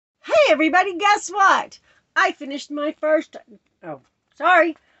everybody, guess what? I finished my first,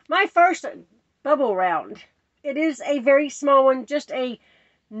 my first bubble round. It is a very small one, just a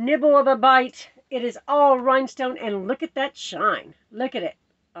nibble of a bite. It is all rhinestone, and look at that shine. Look at it.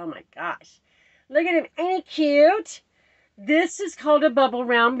 Oh my gosh. Look at him. Ain't he cute? This is called a bubble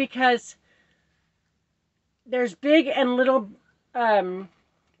round because there's big and little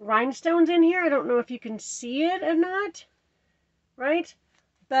rhinestones in here. I don't know if you can see it or not. Right?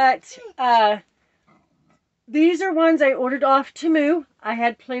 But these are ones I ordered off Temu. I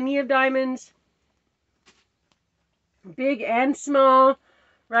had plenty of diamonds, big and small,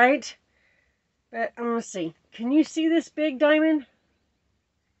 right? But I'm going to see. Can you see this big diamond?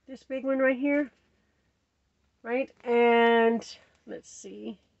 This big one right here? Right? And let's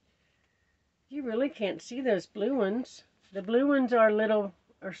see. You really can't see those blue ones. The blue ones are little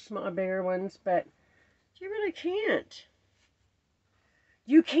or small, bigger ones, but you really can't.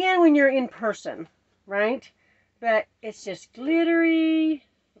 You can when you're in person, right? But it's just glittery,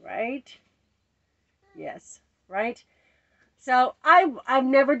 right? Yes, right? So I've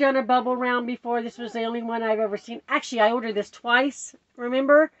never done a bubble round before. This was the only one I've ever seen. Actually, I ordered this twice,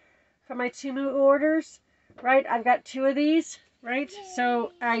 remember? For my Temu orders, right? I've got 2 of these, right?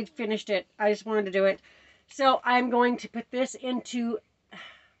 So I finished it. I just wanted to do it. So I'm going to put this into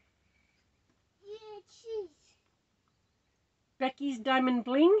Becky's Diamond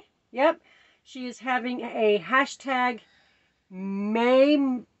Bling. Yep. She is having a hashtag May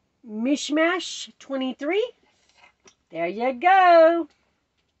Mishmash 23. There you go.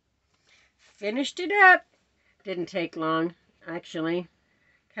 Finished it up. Didn't take long, actually.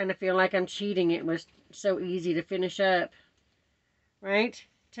 Kind of feel like I'm cheating. It was so easy to finish up. Right?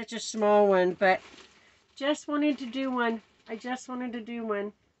 Such a small one, but just wanted to do one. I just wanted to do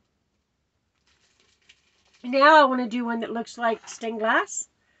one. Now I want to do one that looks like stained glass,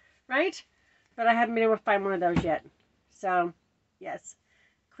 right? But I haven't been able to find one of those yet. So, yes.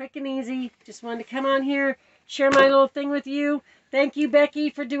 Quick and easy. Just wanted to come on here, share my little thing with you. Thank you, Becky,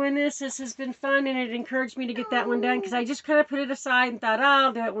 for doing this. This has been fun, and it encouraged me to get that one done because I just kind of put it aside and thought, oh,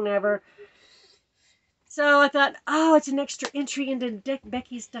 I'll do it whenever. So I thought, oh, it's an extra entry into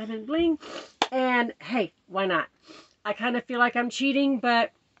Becky's Diamond Bling. And, hey, why not? I kind of feel like I'm cheating,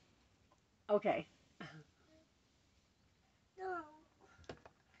 but okay.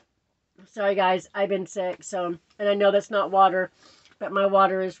 Sorry, guys. I've been sick, so, and I know that's not water, but my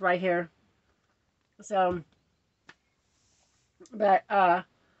water is right here. So, but,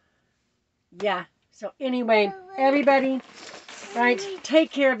 yeah. So, anyway, everybody, right,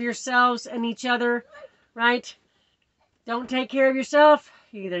 take care of yourselves and each other, right? Don't take care of yourself.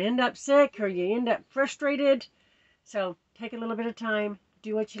 You either end up sick or you end up frustrated. So, take a little bit of time.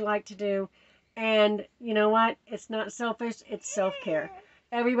 Do what you like to do. And, you know what? It's not selfish. It's self-care.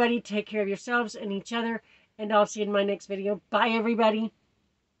 Everybody take care of yourselves and each other. And I'll see you in my next video. Bye, everybody.